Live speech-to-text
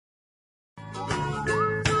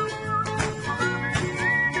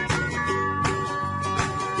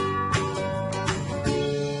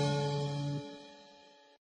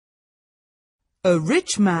A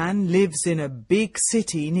rich man lives in a big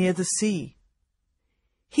city near the sea.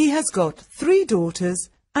 He has got 3 daughters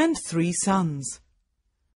and 3 sons.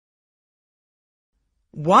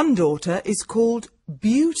 One daughter is called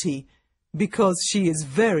Beauty because she is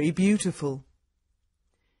very beautiful.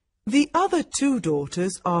 The other 2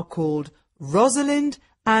 daughters are called Rosalind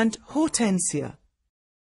and Hortensia.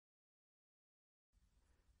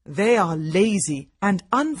 They are lazy and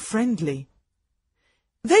unfriendly.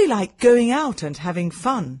 They like going out and having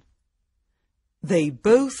fun. They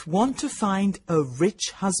both want to find a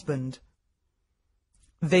rich husband.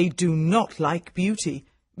 They do not like Beauty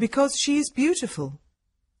because she is beautiful.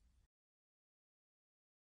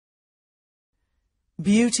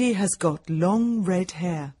 Beauty has got long red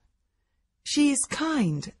hair. She is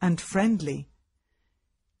kind and friendly.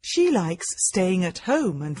 She likes staying at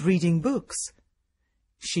home and reading books.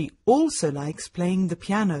 She also likes playing the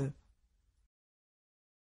piano.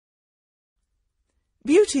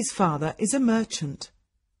 Beauty's father is a merchant.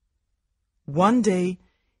 One day,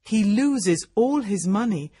 he loses all his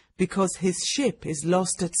money because his ship is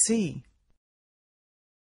lost at sea.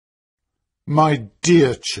 My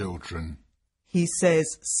dear children, he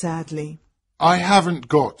says sadly, I haven't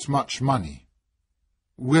got much money.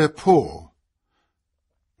 We're poor.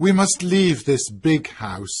 We must leave this big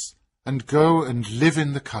house and go and live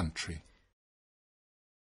in the country.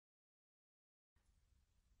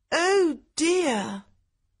 Oh dear,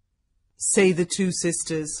 say the 2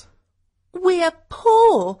 sisters. We're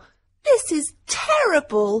poor. This is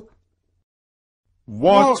terrible.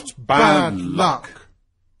 What bad luck,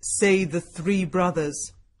 say the 3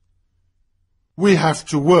 brothers. We have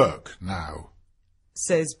to work now,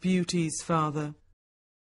 says Beauty's father.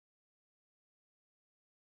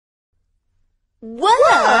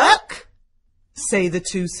 Work? say the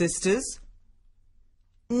 2 sisters.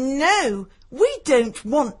 No, we don't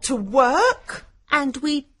want to work. And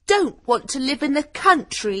we don't want to live in the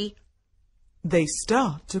country. They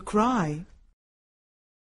start to cry.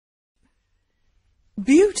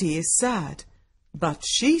 Beauty is sad, but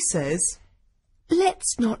she says,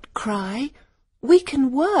 Let's not cry. We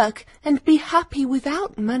can work and be happy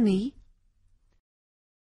without money.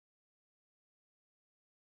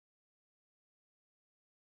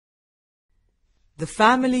 The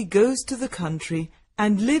family goes to the country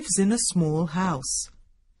and lives in a small house.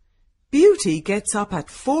 Beauty gets up at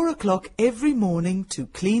 4 o'clock every morning to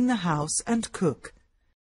clean the house and cook.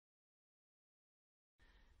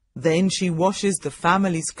 Then she washes the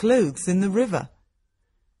family's clothes in the river.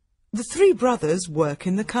 The 3 brothers work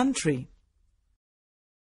in the country.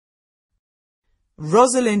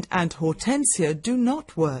 Rosalind and Hortensia do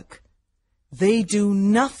not work. They do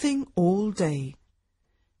nothing all day.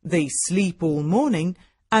 They sleep all morning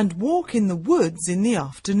and walk in the woods in the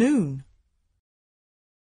afternoon.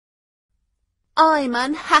 I'm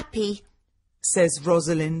unhappy, says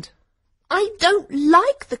Rosalind. I don't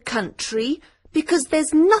like the country because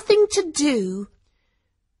there's nothing to do.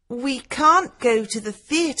 We can't go to the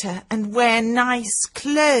theatre and wear nice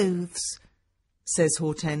clothes, says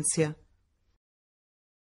Hortensia.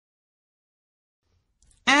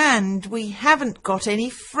 And we haven't got any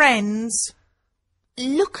friends.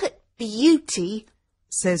 Look at Beauty,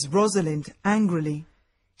 says Rosalind angrily.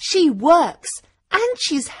 She works and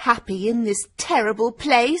she's happy in this terrible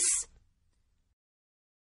place.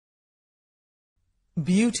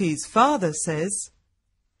 Beauty's father says,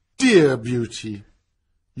 Dear Beauty,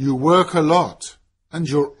 you work a lot and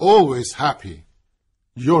you're always happy.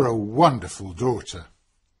 You're a wonderful daughter.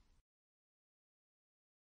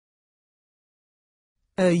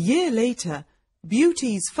 A year later,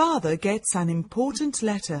 Beauty's father gets an important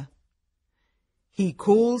letter. He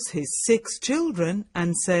calls his 6 children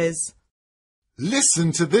and says,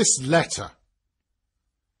 Listen to this letter.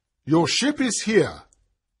 Your ship is here.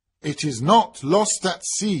 It is not lost at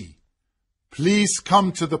sea. Please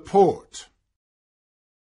come to the port.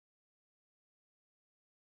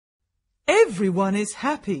 Everyone is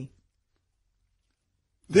happy.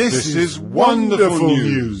 This is wonderful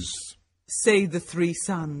news, say the 3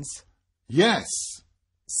 sons. Yes,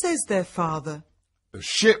 says their father. The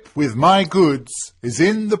ship with my goods is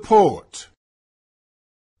in the port.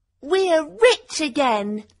 We're rich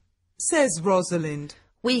again, says Rosalind.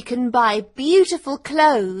 We can buy beautiful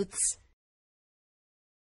clothes.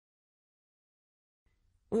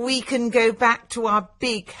 We can go back to our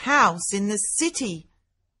big house in the city,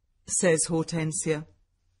 says Hortensia.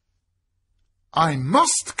 I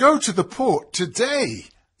must go to the port today,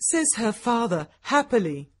 says her father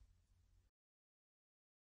happily.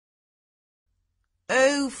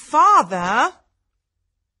 Oh, Father,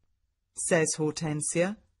 says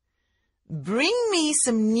Hortensia. Bring me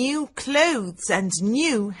some new clothes and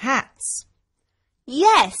new hats,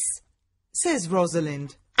 Yes, says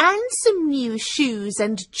Rosalind. and some new shoes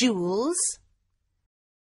and jewels.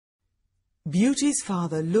 Beauty's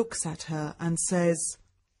father looks at her and says,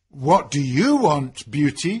 What do you want,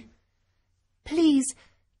 Beauty? Please,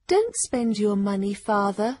 don't spend your money,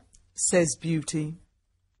 Father. says Beauty.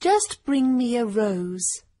 Just bring me a rose.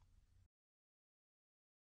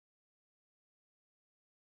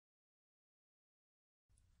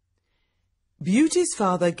 Beauty's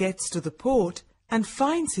father gets to the port and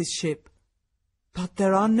finds his ship, but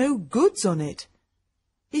there are no goods on it.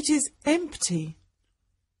 It is empty,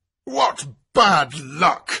 What bad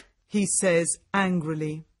luck! he says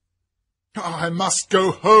angrily. I must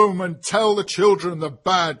go home and tell the children the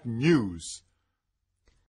bad news.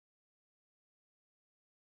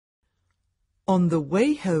 On the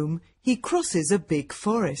way home, he crosses a big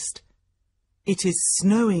forest. It is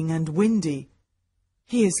snowing and windy.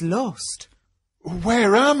 He is lost,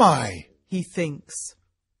 Where am I? he thinks.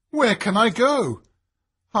 Where can I go?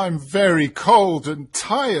 I'm very cold and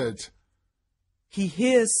tired. He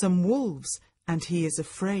hears some wolves and he is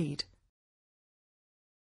afraid.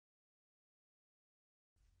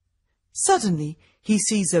 Suddenly, he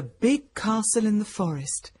sees a big castle in the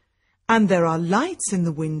forest, and there are lights in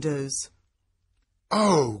the windows.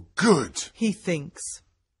 Oh, good. He thinks.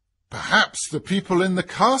 Perhaps the people in the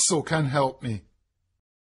castle can help me.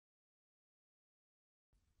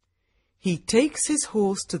 He takes his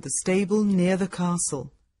horse to the stable near the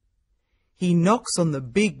castle. He knocks on the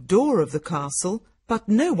big door of the castle, but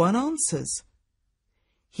no one answers.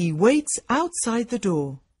 He waits outside the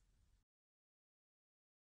door.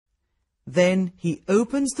 Then he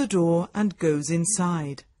opens the door and goes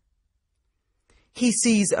inside. He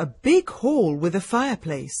sees a big hall with a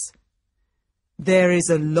fireplace. There is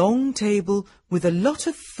a long table with a lot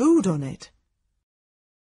of food on it.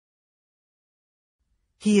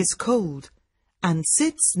 He is cold and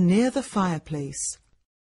sits near the fireplace.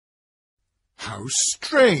 How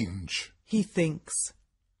strange. He thinks.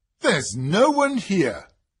 There's no one here.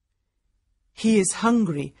 He is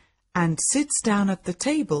hungry and sits down at the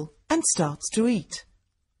table and starts to eat.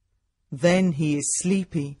 Then he is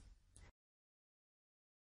sleepy.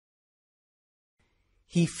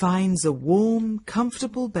 He finds a warm,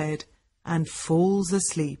 comfortable bed and falls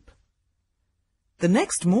asleep. The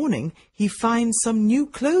next morning he finds some new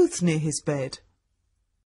clothes near his bed.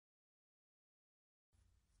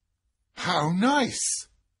 How nice.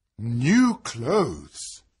 New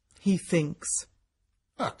clothes. He thinks.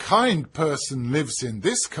 A kind person lives in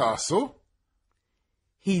this castle.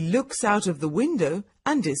 He looks out of the window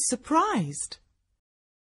and is surprised.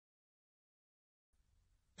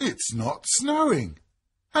 It's not snowing,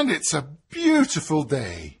 and it's a beautiful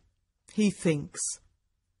day. He thinks.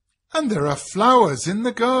 And there are flowers in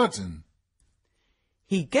the garden.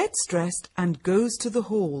 He gets dressed and goes to the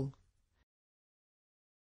hall.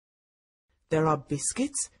 There are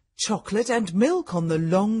biscuits, chocolate and milk on the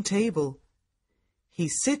long table. He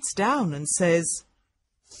sits down and says,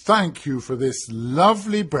 Thank you for this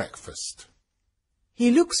lovely breakfast.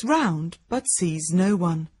 He looks round but sees no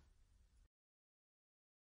one.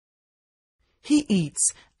 He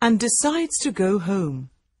eats and decides to go home.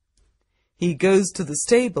 He goes to the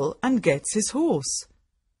stable and gets his horse.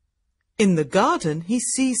 In the garden he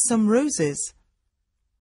sees some roses.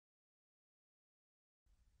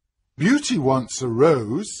 Beauty wants a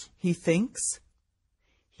rose. He thinks.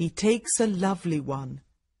 He takes a lovely one.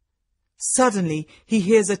 Suddenly he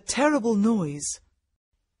hears a terrible noise.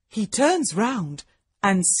 He turns round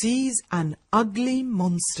and sees an ugly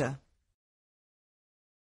monster.